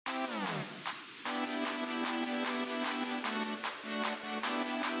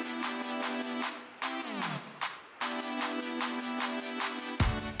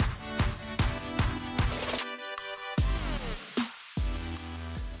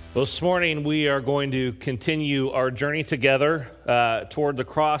Well, this morning we are going to continue our journey together toward the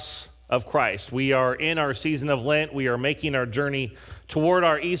cross of Christ. We are in our season of Lent. We are making our journey toward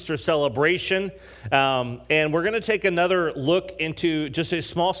our Easter celebration. And we're going to take another look into just a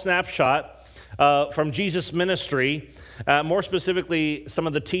small snapshot from Jesus' ministry, more specifically some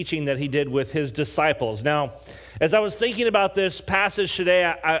of the teaching that he did with his disciples. Now, as I was thinking about this passage today,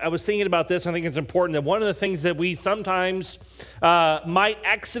 I was thinking about this. I think it's important that one of the things that we sometimes might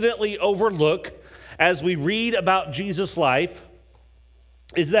accidentally overlook as we read about Jesus' life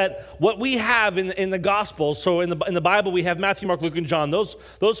is that what we have in the Gospels, so in the Bible we have Matthew, Mark, Luke, and John. Those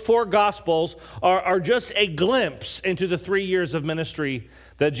four Gospels are just a glimpse into the 3 years of ministry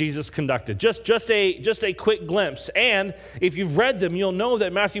that Jesus conducted. Just a quick glimpse. And if you've read them, you'll know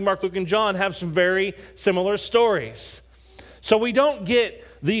that Matthew, Mark, Luke, and John have some very similar stories. So we don't get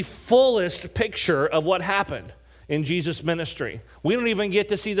the fullest picture of what happened in Jesus' ministry. We don't even get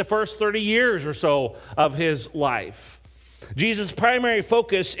to see the first 30 years or so of his life. Jesus' primary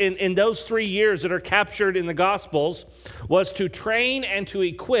focus in those 3 years that are captured in the Gospels was to train and to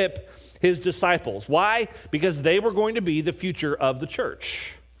equip his disciples. Why? Because they were going to be the future of the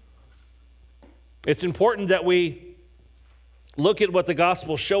church. It's important that we look at what the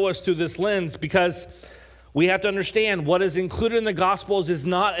Gospels show us through this lens, because we have to understand what is included in the Gospels is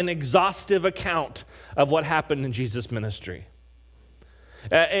not an exhaustive account of what happened in Jesus' ministry.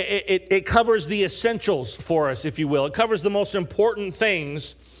 It covers the essentials for us, if you will. It covers the most important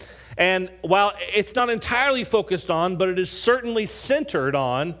things. And while it's not entirely focused on, but it is certainly centered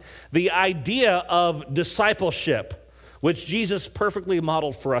on the idea of discipleship, which Jesus perfectly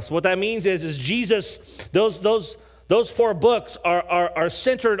modeled for us. What that means is Jesus, those 4 books are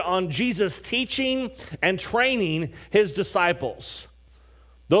centered on Jesus teaching and training his disciples.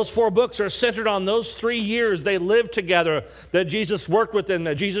 Those 4 books are centered on those 3 years they lived together, that Jesus worked with them,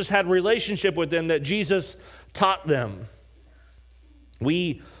 that Jesus had a relationship with them, that Jesus taught them.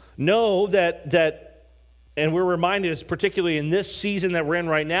 We know that, and we're reminded, particularly in this season that we're in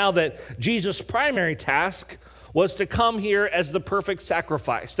right now, that Jesus' primary task was to come here as the perfect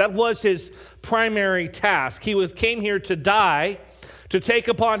sacrifice. That was his primary task. He came here to die, to take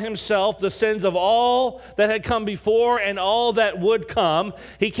upon himself the sins of all that had come before and all that would come.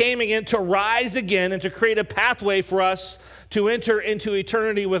 He came again to rise again and to create a pathway for us to enter into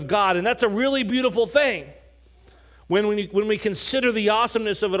eternity with God. And that's a really beautiful thing when we consider the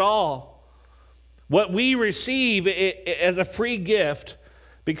awesomeness of it all. What we receive as a free gift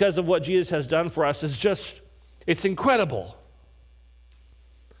because of what Jesus has done for us is just, it's incredible.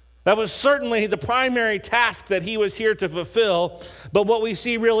 That was certainly the primary task that he was here to fulfill. But what we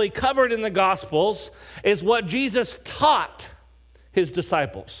see really covered in the Gospels is what Jesus taught his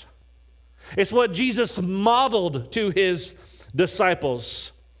disciples. It's what Jesus modeled to his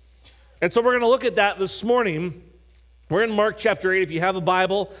disciples. And so we're going to look at that this morning. We're in Mark chapter 8. If you have a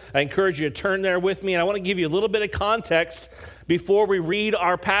Bible, I encourage you to turn there with me. And I want to give you a little bit of context before we read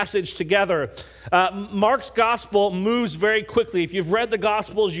our passage together. Mark's gospel moves very quickly. If you've read the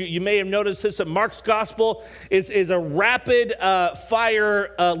Gospels, you may have noticed this, that Mark's gospel is a rapid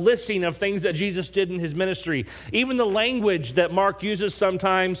fire listing of things that Jesus did in his ministry. Even the language that Mark uses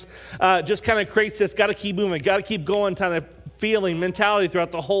sometimes just kind of creates this got to keep moving, got to keep going kind of feeling, mentality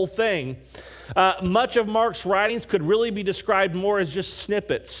throughout the whole thing. Much of Mark's writings could really be described more as just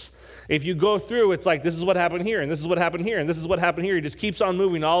snippets. If you go through, it's like, this is what happened here, and this is what happened here, and this is what happened here. He just keeps on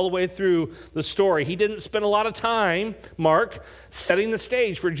moving all the way through the story. He didn't spend a lot of time, Mark, setting the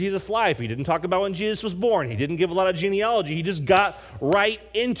stage for Jesus' life. He didn't talk about when Jesus was born. He didn't give a lot of genealogy. He just got right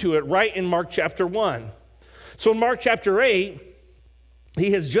into it, right in Mark chapter 1. So in Mark chapter 8,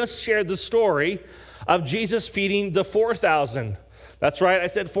 he has just shared the story of Jesus feeding the 4,000. That's right, I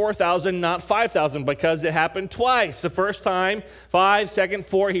said 4,000, not 5,000, because it happened twice. The first time, 5, second,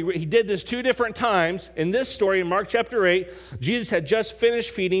 4. He did this 2 different times. In this story, in Mark chapter 8, Jesus had just finished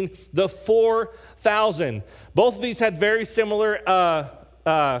feeding the 4,000. Both of these had very similar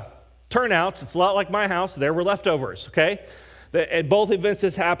turnouts. It's a lot like my house. There were leftovers, okay? At both events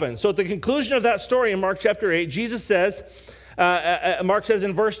this happened. So at the conclusion of that story in Mark chapter 8, Jesus says, Mark says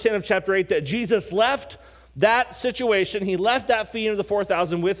in verse 10 of chapter 8 that Jesus left that situation. He left that feeding of the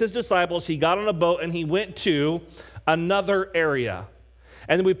 4,000 with his disciples. He got on a boat and he went to another area.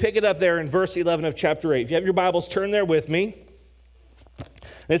 And then we pick it up there in verse 11 of chapter 8. If you have your Bibles, turn there with me.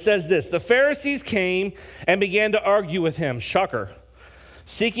 It says this: the Pharisees came and began to argue with him, shocker,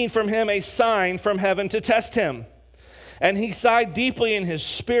 seeking from him a sign from heaven to test him. And he sighed deeply in his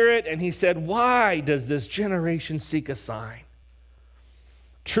spirit, and he said, "Why does this generation seek a sign?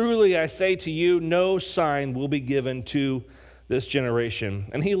 Truly I say to you, no sign will be given to this generation.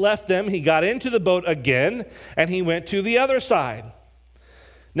 And he left them, he got into the boat again, and he went to the other side.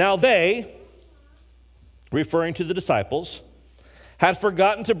 Now they, referring to the disciples, had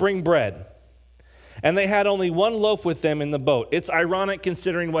forgotten to bring bread, and they had only one loaf with them in the boat. It's ironic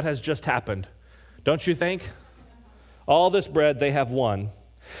considering what has just happened, don't you think? All this bread, they have one.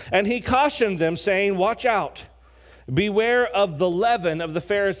 And he cautioned them, saying, watch out. Beware of the leaven of the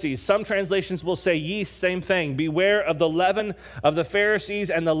Pharisees. Some translations will say yeast, same thing. Beware of the leaven of the Pharisees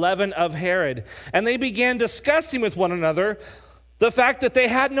and the leaven of Herod. And they began discussing with one another the fact that they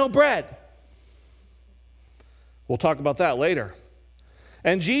had no bread. We'll talk about that later.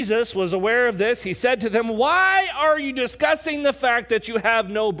 And Jesus was aware of this. He said to them, why are you discussing the fact that you have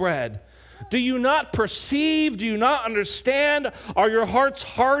no bread? Do you not perceive? Do you not understand? Are your hearts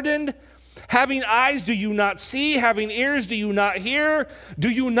hardened? Having eyes, do you not see? Having ears, do you not hear? Do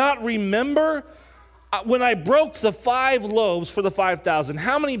you not remember? When I broke the 5 loaves for the 5,000,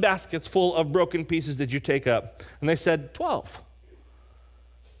 how many baskets full of broken pieces did you take up? And they said, 12.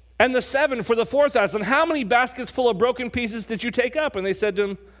 And the 7 for the 4,000, how many baskets full of broken pieces did you take up? And they said to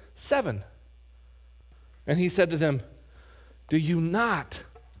him, 7. And he said to them, do you not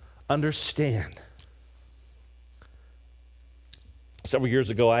understand? Several years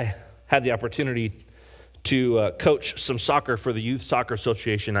ago, I had the opportunity to coach some soccer for the Youth Soccer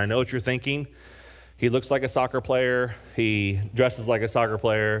Association. I know what you're thinking. He looks like a soccer player. He dresses like a soccer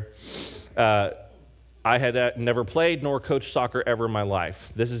player. I had never played nor coached soccer ever in my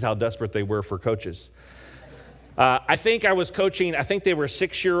life. This is how desperate they were for coaches. I think I was coaching, I think they were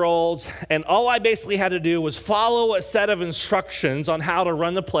 6-year-olds, and all I basically had to do was follow a set of instructions on how to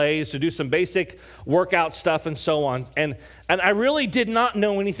run the plays, to do some basic workout stuff and so on. And I really did not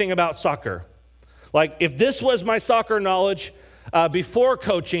know anything about soccer. Like, if this was my soccer knowledge before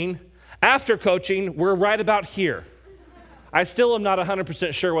coaching, after coaching, we're right about here. I still am not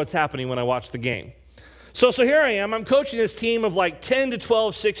 100% sure what's happening when I watch the game. So here I am. I'm coaching this team of like 10 to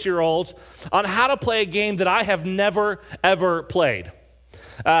 12 6-year-olds on how to play a game that I have never, ever played.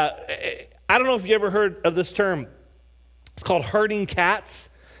 I don't know if you ever heard of this term. It's called herding cats.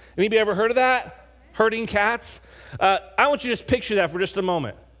 Anybody ever heard of that? Herding cats? I want you to just picture that for just a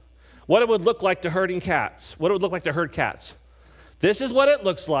moment. What it would look like to herding cats. What it would look like to herd cats. This is what it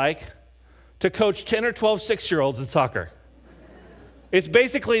looks like to coach 10 or 12 6-year-olds in soccer. It's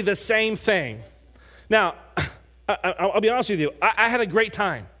basically the same thing. Now, I'll be honest with you, I had a great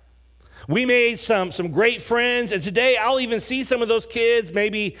time. We made some great friends, and today I'll even see some of those kids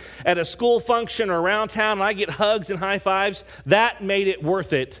maybe at a school function or around town, and I get hugs and high fives. That made it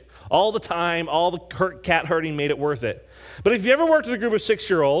worth it. All the time, all the cat herding made it worth it. But if you ever worked with a group of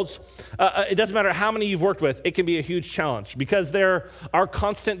 6-year-olds, it doesn't matter how many you've worked with, it can be a huge challenge because there are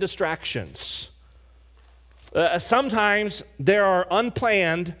constant distractions. Sometimes there are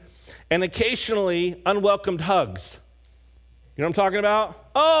unplanned and occasionally unwelcomed hugs. You know what I'm talking about?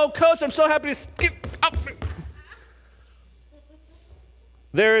 Oh, coach, I'm so happy to get up.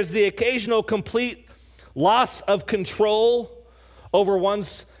 There is the occasional complete loss of control over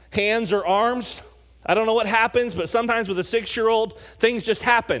one's hands or arms. I don't know what happens, but sometimes with a 6-year-old, things just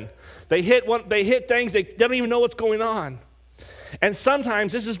happen. They hit things, they don't even know what's going on. And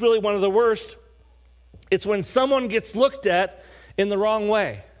sometimes, this is really one of the worst, it's when someone gets looked at in the wrong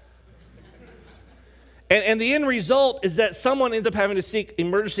way. And the end result is that someone ends up having to seek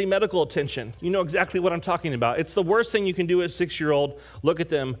emergency medical attention. You know exactly what I'm talking about. It's the worst thing you can do as a 6-year-old, look at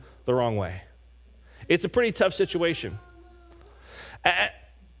them the wrong way. It's a pretty tough situation.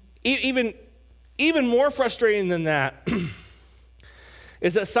 Even more frustrating than that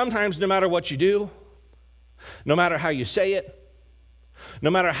is that sometimes no matter what you do, no matter how you say it,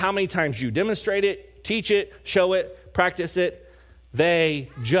 no matter how many times you demonstrate it, teach it, show it, practice it, they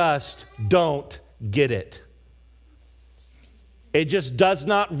just don't get it. It just does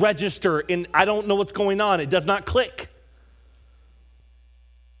not register I don't know what's going on. It does not click.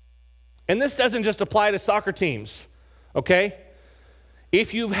 And this doesn't just apply to soccer teams, okay?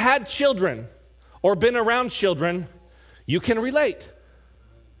 If you've had children or been around children, you can relate.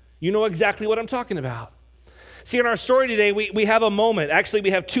 You know exactly what I'm talking about. See, in our story today, we have a moment. Actually, we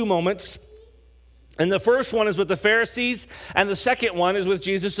have 2 moments. And the first one is with the Pharisees, and the second one is with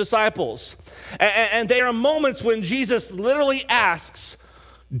Jesus' disciples. And they are moments when Jesus literally asks,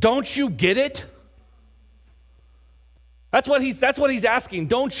 don't you get it? That's what he's asking.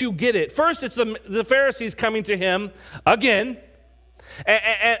 Don't you get it? First, it's the Pharisees coming to him again,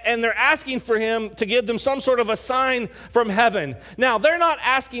 And they're asking for him to give them some sort of a sign from heaven. Now, they're not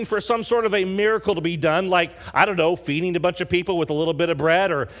asking for some sort of a miracle to be done, like, I don't know, feeding a bunch of people with a little bit of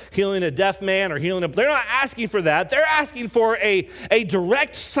bread or healing a deaf man or healing a... They're not asking for that. They're asking for a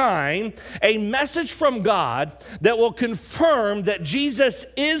direct sign, a message from God that will confirm that Jesus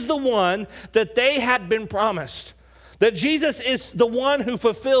is the one that they had been promised. That Jesus is the one who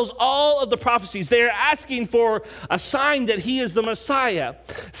fulfills all of the prophecies. They are asking for a sign that he is the Messiah.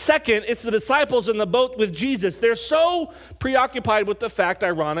 Second, it's the disciples in the boat with Jesus. They're so preoccupied with the fact,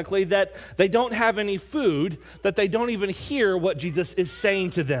 ironically, that they don't have any food, that they don't even hear what Jesus is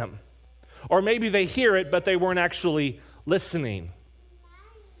saying to them. Or maybe they hear it, but they weren't actually listening.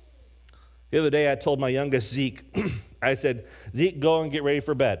 The other day, I told my youngest, Zeke, I said, Zeke, go and get ready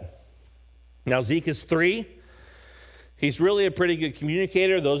for bed. Now, Zeke is 3. He's really a pretty good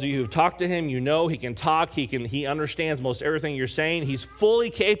communicator. Those of you who've talked to him, you know he can talk. He understands most everything you're saying. He's fully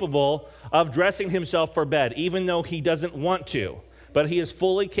capable of dressing himself for bed, even though he doesn't want to. But he is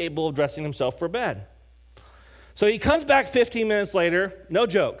fully capable of dressing himself for bed. So he comes back 15 minutes later, no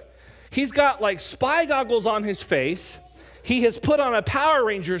joke. He's got like spy goggles on his face. He has put on a Power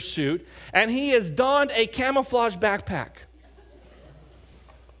Ranger suit, and he has donned a camouflage backpack.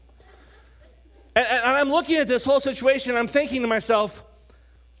 And I'm looking at this whole situation, and I'm thinking to myself,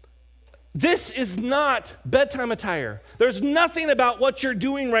 this is not bedtime attire. There's nothing about what you're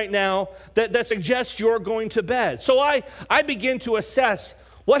doing right now that suggests you're going to bed. So I begin to assess,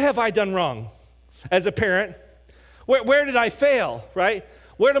 what have I done wrong as a parent? Where did I fail, right?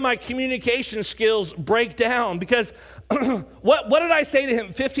 Where do my communication skills break down? Because what did I say to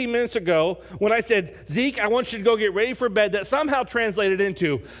him 15 minutes ago when I said, Zeke, I want you to go get ready for bed, that somehow translated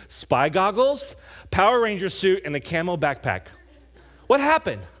into spy goggles, Power Ranger suit, and a camo backpack? What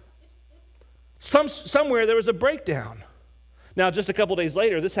happened? Somewhere there was a breakdown. Now, just a couple days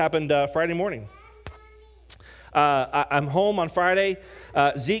later, this happened Friday morning. I'm home on Friday.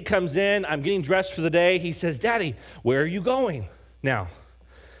 Zeke comes in. I'm getting dressed for the day. He says, Daddy, where are you going? Now,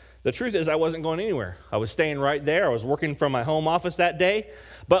 the truth is I wasn't going anywhere. I was staying right there. I was working from my home office that day.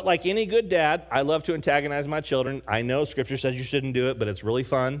 But like any good dad, I love to antagonize my children. I know Scripture says you shouldn't do it, but it's really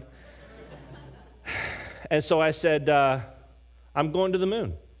fun. And so I said, I'm going to the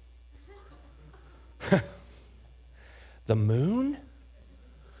moon. The moon?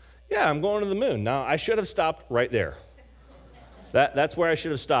 Yeah, I'm going to the moon. Now, I should have stopped right there. That's where I should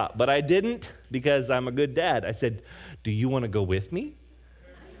have stopped. But I didn't, because I'm a good dad. I said, do you want to go with me?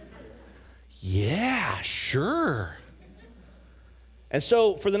 Yeah, sure. And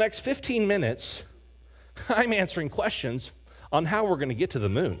so for the next 15 minutes, I'm answering questions on how we're going to get to the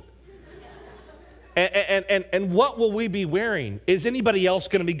moon. And what will we be wearing? Is anybody else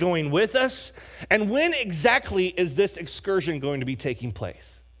going to be going with us? And when exactly is this excursion going to be taking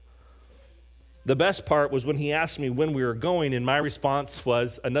place? The best part was when he asked me when we were going, and my response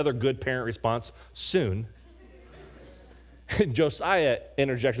was another good parent response, soon. And Josiah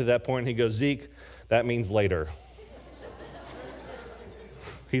interjected at that point, and he goes, Zeke, that means later.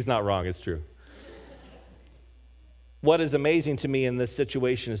 He's not wrong, it's true. What is amazing to me in this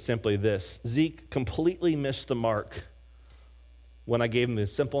situation is simply this. Zeke completely missed the mark when I gave him the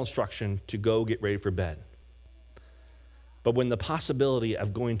simple instruction to go get ready for bed. But when the possibility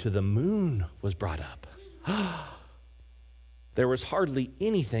of going to the moon was brought up, there was hardly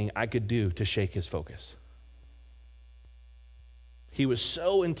anything I could do to shake his focus. He was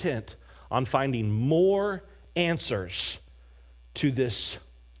so intent on finding more answers to this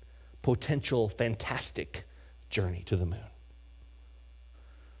potential fantastic journey to the moon.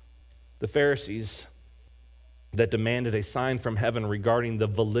 The Pharisees that demanded a sign from heaven regarding the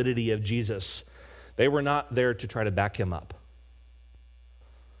validity of Jesus, they were not there to try to back him up.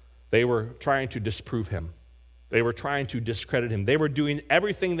 They were trying to disprove him. They were trying to discredit him. They were doing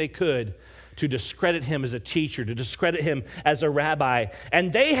everything they could to discredit him as a teacher, to discredit him as a rabbi.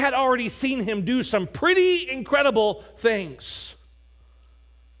 And they had already seen him do some pretty incredible things.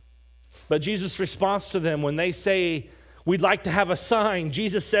 But Jesus' response to them when they say, we'd like to have a sign,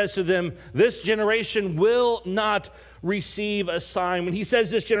 Jesus says to them, this generation will not receive a sign. When he says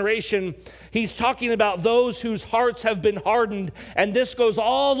this generation, he's talking about those whose hearts have been hardened. And this goes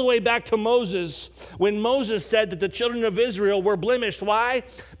all the way back to Moses, when Moses said that the children of Israel were blemished. Why?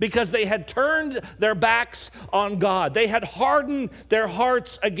 Because they had turned their backs on God. They had hardened their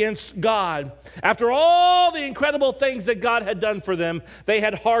hearts against God. After all the incredible things that God had done for them, they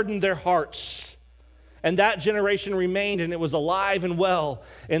had hardened their hearts. And that generation remained, and it was alive and well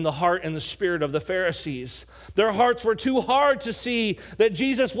in the heart and the spirit of the Pharisees. Their hearts were too hard to see that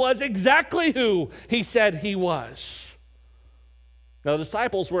Jesus was exactly who he said he was. Now, the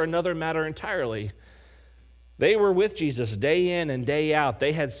disciples were another matter entirely. They were with Jesus day in and day out.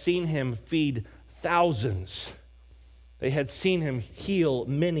 They had seen him feed thousands. They had seen him heal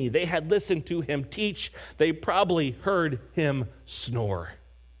many. They had listened to him teach. They probably heard him snore.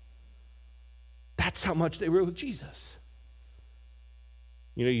 That's how much they were with Jesus.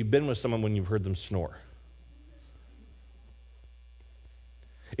 You know, you've been with someone when you've heard them snore.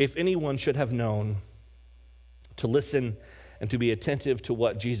 If anyone should have known to listen and to be attentive to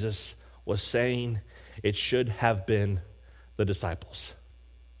what Jesus was saying, it should have been the disciples.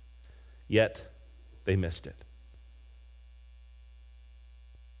 Yet, they missed it.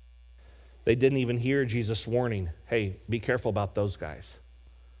 They didn't even hear Jesus' warning, hey, be careful about those guys.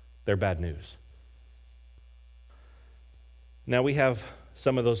 They're bad news. Now, we have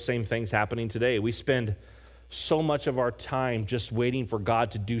some of those same things happening today. We spend so much of our time just waiting for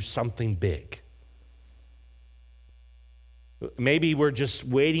God to do something big. Maybe we're just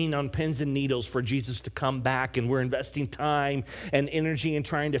waiting on pins and needles for Jesus to come back, and we're investing time and energy in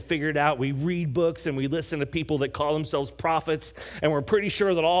trying to figure it out. We read books and we listen to people that call themselves prophets, and we're pretty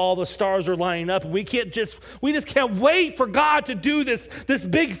sure that all the stars are lining up, and we just can't wait for God to do this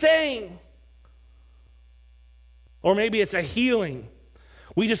big thing. Or maybe it's a healing.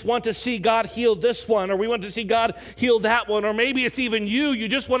 We just want to see God heal this one, or we want to see God heal that one, or maybe it's even you. You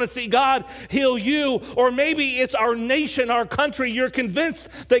just want to see God heal you, or maybe it's our nation, our country. You're convinced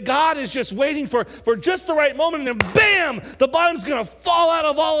that God is just waiting for just the right moment, and then bam, the bottom's going to fall out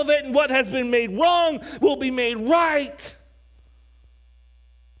of all of it, and what has been made wrong will be made right.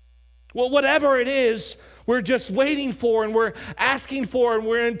 Well, whatever it is, we're just waiting for, and we're asking for, and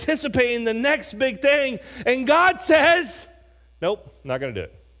we're anticipating the next big thing, and God says, nope, not going to do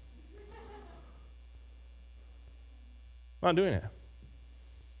it. I'm not doing it.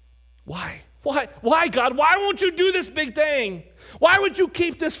 Why? Why, God? Why won't you do this big thing? Why would you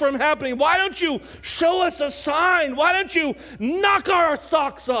keep this from happening? Why don't you show us a sign? Why don't you knock our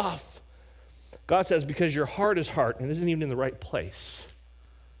socks off? God says, because your heart is hard and isn't even in the right place.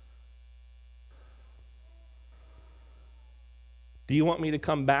 Do you want me to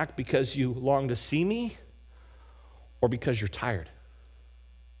come back because you long to see me, or because you're tired?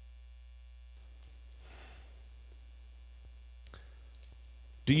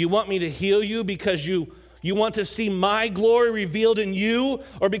 Do you want me to heal you because you want to see my glory revealed in you,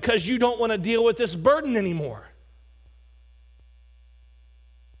 or because you don't want to deal with this burden anymore?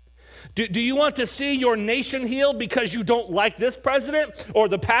 Do you want to see your nation healed because you don't like this president or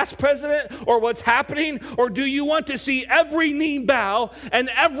the past president or what's happening? Or do you want to see every knee bow and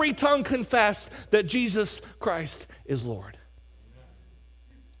every tongue confess that Jesus Christ is Lord?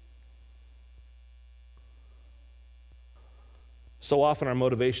 So often our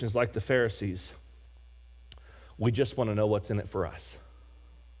motivation is like the Pharisees. We just want to know what's in it for us.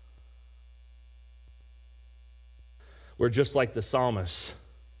 We're just like the psalmist.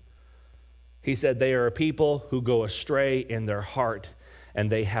 He said, they are a people who go astray in their heart, and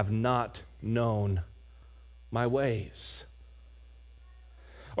they have not known my ways.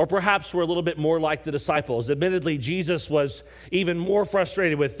 Or perhaps we're a little bit more like the disciples. Admittedly, Jesus was even more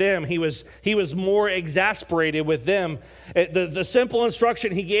frustrated with them. He was more exasperated with them. The simple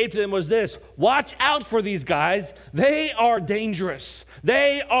instruction he gave to them was this: watch out for these guys. They are dangerous.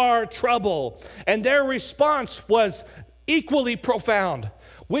 They are trouble. And their response was equally profound.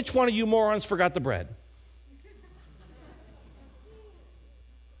 Which one of you morons forgot the bread?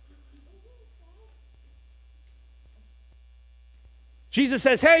 Jesus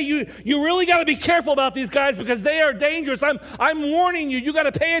says, hey, you really got to be careful about these guys because they are dangerous. I'm warning you. You got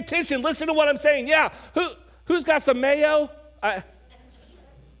to pay attention. Listen to what I'm saying. Yeah, who's got some mayo?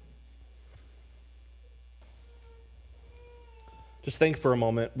 Just think for a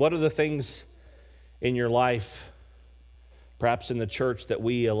moment. What are the things in your life, perhaps in the church, that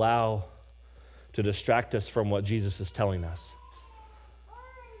we allow to distract us from what Jesus is telling us?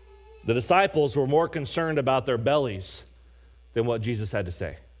 The disciples were more concerned about their bellies than what Jesus had to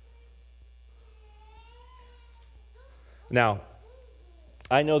say. Now,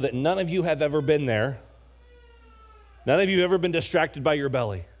 I know that none of you have ever been there. None of you have ever been distracted by your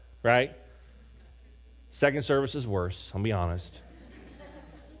belly, right? Second service is worse, I'll be honest.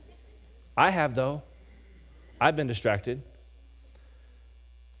 I have, though. I've been distracted.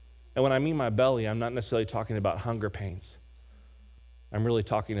 And when I mean my belly, I'm not necessarily talking about hunger pains. I'm really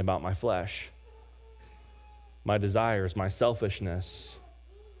talking about my flesh, my desires, my selfishness.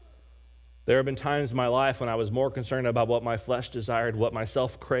 There have been times in my life when I was more concerned about what my flesh desired, what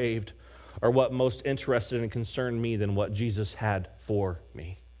myself craved, or what most interested and concerned me than what Jesus had for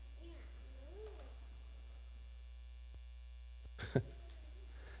me.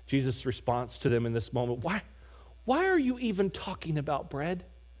 Jesus' response to them in this moment, why are you even talking about bread?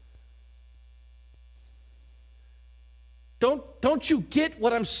 Don't you get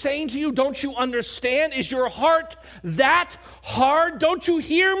what I'm saying to you? Don't you understand? Is your heart that hard? Don't you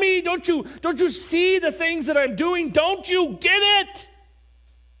hear me? Don't you see the things that I'm doing? Don't you get it?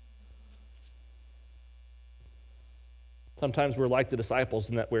 Sometimes we're like the disciples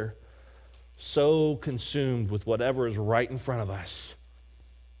in that we're so consumed with whatever is right in front of us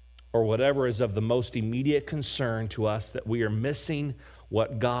or whatever is of the most immediate concern to us that we are missing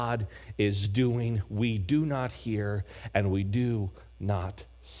what God is doing. We do not hear and we do not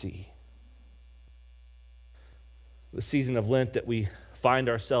see. The season of Lent that we find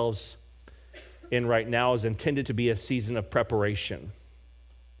ourselves in right now is intended to be a season of preparation.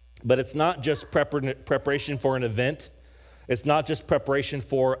 But it's not just preparation for an event. It's not just preparation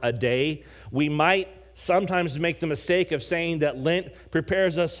for a day. We might sometimes make the mistake of saying that Lent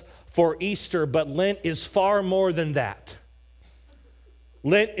prepares us for Easter, but Lent is far more than that.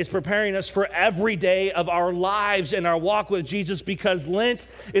 Lent is preparing us for every day of our lives and our walk with Jesus, because Lent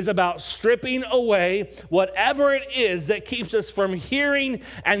is about stripping away whatever it is that keeps us from hearing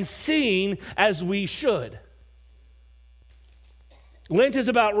and seeing as we should. Lent is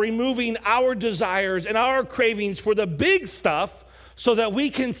about removing our desires and our cravings for the big stuff so that we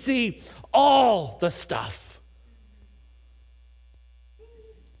can see all the stuff.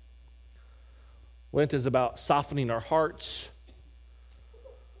 Lent is about softening our hearts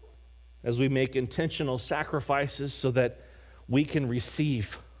as we make intentional sacrifices so that we can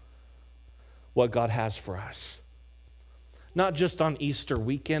receive what God has for us. Not just on Easter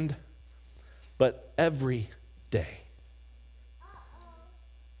weekend, but every day.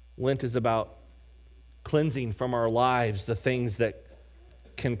 Lent is about cleansing from our lives the things that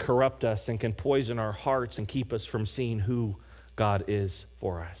can corrupt us and can poison our hearts and keep us from seeing who God is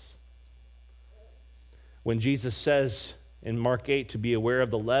for us. When Jesus says in Mark 8 to be aware of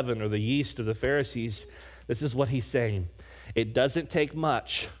the leaven or the yeast of the Pharisees, this is what he's saying. It doesn't take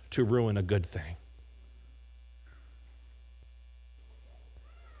much to ruin a good thing.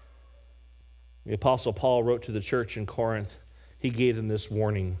 The Apostle Paul wrote to the church in Corinth. He gave them this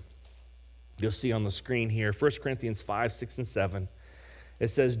warning. You'll see on the screen here, 1 Corinthians 5, 6, and 7. It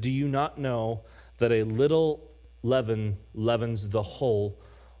says, do you not know that a little leaven leavens the whole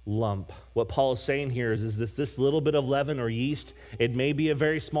lump? What Paul is saying here is this little bit of leaven or yeast, it may be a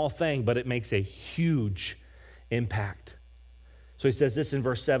very small thing, but it makes a huge impact. So he says this in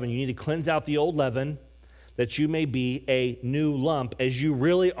verse 7, you need to cleanse out the old leaven that you may be a new lump as you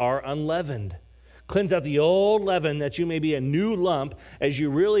really are unleavened. Cleanse out the old leaven that you may be a new lump as you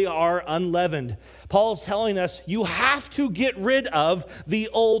really are unleavened. Paul's telling us you have to get rid of the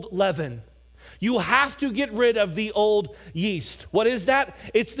old leaven. You have to get rid of the old yeast. What is that?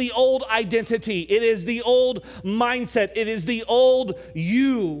 It's the old identity. It is the old mindset. It is the old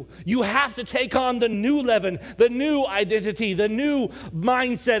you. You have to take on the new leaven, the new identity, the new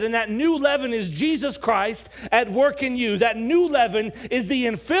mindset. And that new leaven is Jesus Christ at work in you. That new leaven is the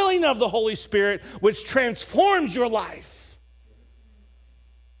infilling of the Holy Spirit, which transforms your life.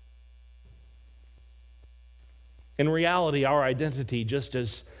 In reality, our identity, just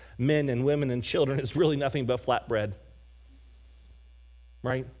as men and women and children, is really nothing but flatbread,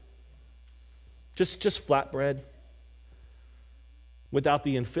 right? Just flatbread. Without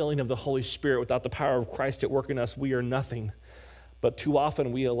the infilling of the Holy Spirit, without the power of Christ at work in us, we are nothing. But too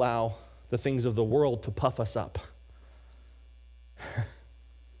often we allow the things of the world to puff us up.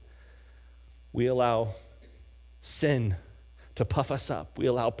 We allow sin to puff us up. We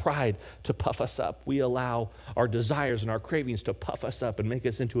allow pride to puff us up. We allow our desires and our cravings to puff us up and make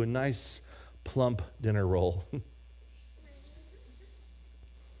us into a nice, plump dinner roll.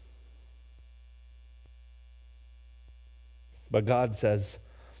 But God says,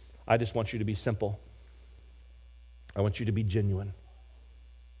 I just want you to be simple. I want you to be genuine.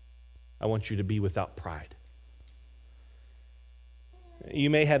 I want you to be without pride. You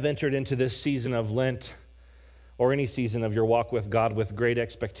may have entered into this season of Lent or any season of your walk with God with great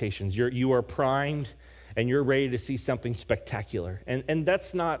expectations. You are primed and you're ready to see something spectacular. And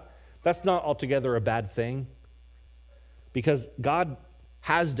that's not altogether a bad thing, because God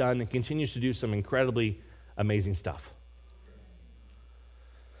has done and continues to do some incredibly amazing stuff.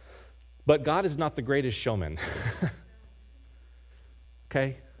 But God is not the greatest showman.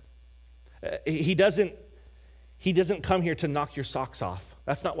 Okay? He doesn't come here to knock your socks off.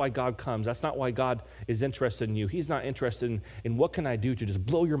 That's not why God comes. That's not why God is interested in you. He's not interested in what can I do to just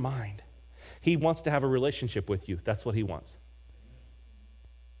blow your mind. He wants to have a relationship with you. That's what he wants.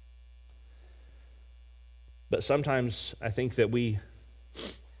 But sometimes I think that we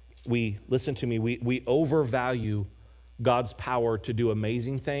listen to me, we overvalue God's power to do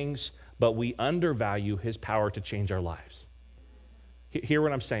amazing things, but we undervalue his power to change our lives. Hear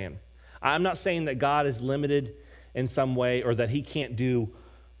what I'm saying? I'm not saying that God is limited in some way or that he can't do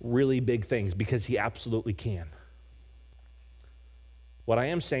really big things, because he absolutely can. What I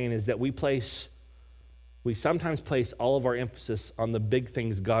am saying is that we sometimes place all of our emphasis on the big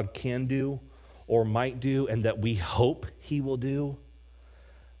things God can do or might do and that we hope he will do,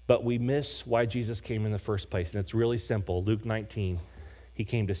 but we miss why Jesus came in the first place. And it's really simple. Luke 19, he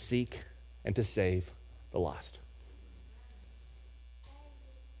came to seek and to save the lost.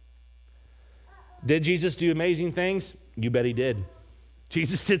 Did Jesus do amazing things? You bet he did.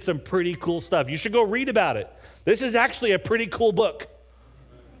 Jesus did some pretty cool stuff. You should go read about it. This is actually a pretty cool book.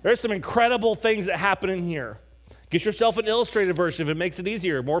 There's some incredible things that happen in here. Get yourself an illustrated version if it makes it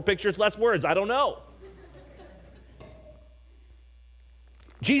easier. More pictures, less words. I don't know.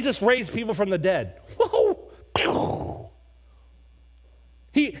 Jesus raised people from the dead. Whoa!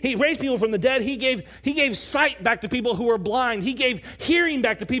 He raised people from the dead. He gave sight back to people who were blind. He gave hearing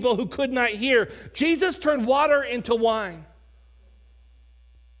back to people who could not hear. Jesus turned water into wine.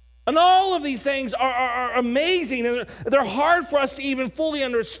 And all of these things are amazing, and they're hard for us to even fully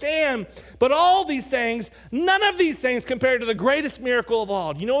understand. But all these things, none of these things compare to the greatest miracle of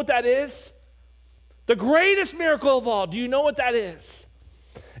all. Do you know what that is? The greatest miracle of all. Do you know what that is?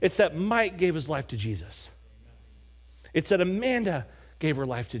 It's that Mike gave his life to Jesus. It's that Amanda gave her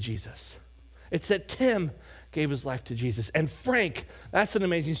life to Jesus. It's that Tim gave his life to Jesus. And Frank, that's an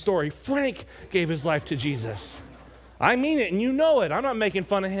amazing story. Frank gave his life to Jesus. I mean it, and you know it. I'm not making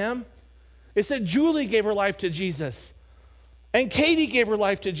fun of him. It said Julie gave her life to Jesus. And Katie gave her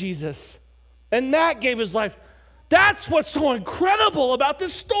life to Jesus. And Matt gave his life. That's what's so incredible about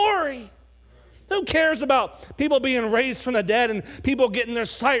this story. Who cares about people being raised from the dead and people getting their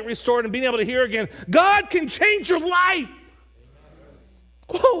sight restored and being able to hear again? God can change your life.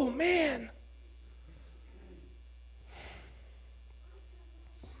 Oh, man.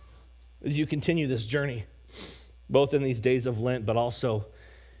 As you continue this journey, both in these days of Lent, but also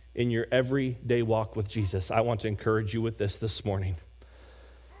in your everyday walk with Jesus, I want to encourage you with this morning.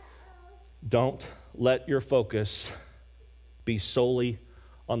 Don't let your focus be solely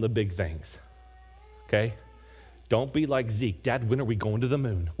on the big things, okay? Don't be like Zeke. Dad, when are we going to the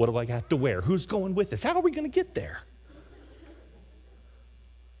moon? What do I have to wear? Who's going with us? How are we going to get there?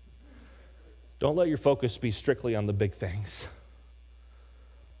 Don't let your focus be strictly on the big things.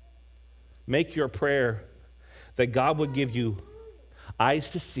 Make your prayer that God would give you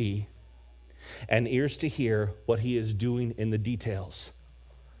eyes to see and ears to hear what he is doing in the details.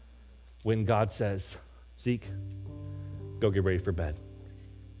 When God says, Zeke, go get ready for bed.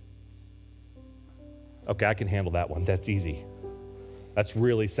 Okay, I can handle that one. That's easy. That's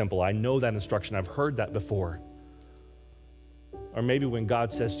really simple. I know that instruction. I've heard that before. Or maybe when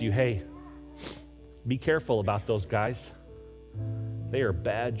God says to you, hey, be careful about those guys. They are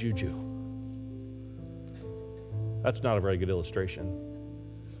bad juju. That's not a very good illustration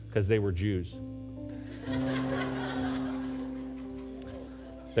because they were Jews.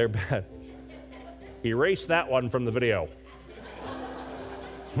 They're bad. Erase that one from the video.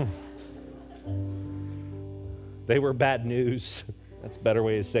 They were bad news. That's a better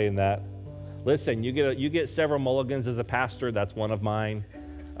way of saying that. Listen, you get several mulligans as a pastor. That's one of mine.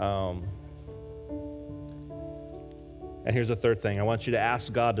 And here's the third thing. I want you to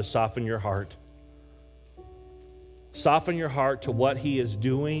ask God to soften your heart. Soften your heart to what he is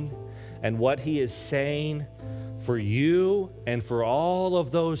doing and what he is saying for you and for all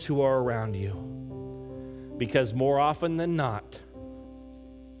of those who are around you. Because more often than not,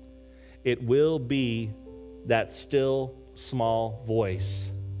 it will be that still small voice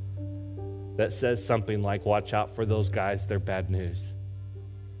that says something like, watch out for those guys, they're bad news.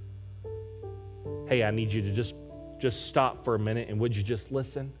 Hey, I need you to just stop for a minute, and would you just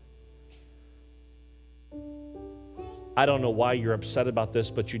listen? I don't know why you're upset about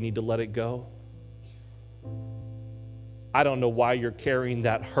this, but you need to let it go. I don't know why you're carrying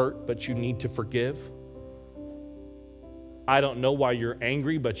that hurt, but you need to forgive. I don't know why you're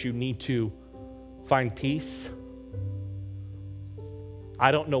angry, but you need to find peace.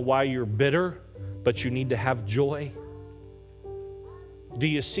 I don't know why you're bitter, but you need to have joy. Do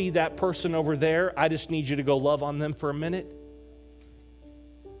you see that person over there? I just need you to go love on them for a minute.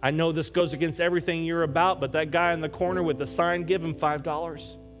 I know this goes against everything you're about, but that guy in the corner with the sign, give him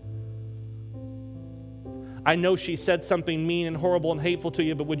 $5. I know she said something mean and horrible and hateful to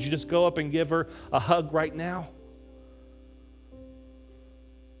you, but would you just go up and give her a hug right now?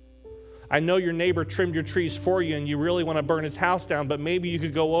 I know your neighbor trimmed your trees for you and you really want to burn his house down, but maybe you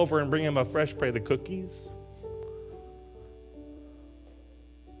could go over and bring him a fresh plate of cookies.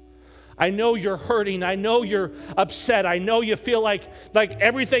 I know you're hurting. I know you're upset. I know you feel like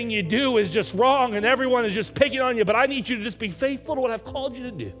everything you do is just wrong and everyone is just picking on you, but I need you to just be faithful to what I've called you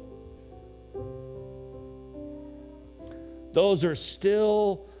to do. Those are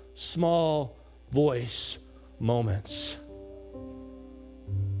still small voice moments.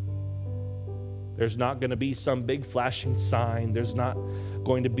 There's not going to be some big flashing sign. There's not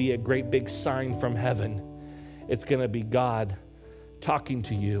going to be a great big sign from heaven. It's going to be God talking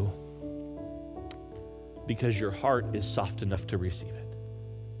to you because your heart is soft enough to receive it.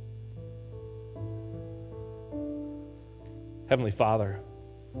 Heavenly Father,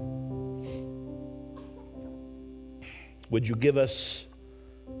 would you give us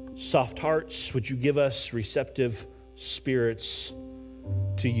soft hearts? Would you give us receptive spirits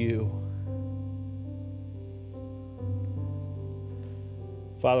to you?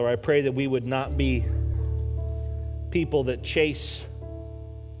 Father, I pray that we would not be people that chase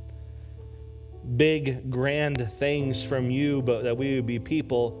big, grand things from you, but that we would be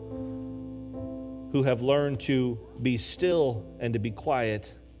people who have learned to be still and to be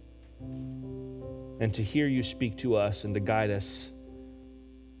quiet and to hear you speak to us and to guide us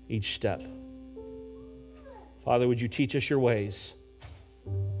each step. Father, would you teach us your ways,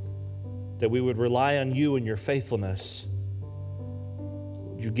 that we would rely on you and your faithfulness.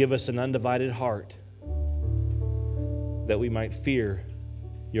 Would you give us an undivided heart that we might fear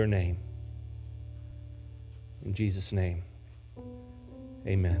your name. In Jesus' name,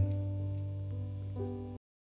 amen.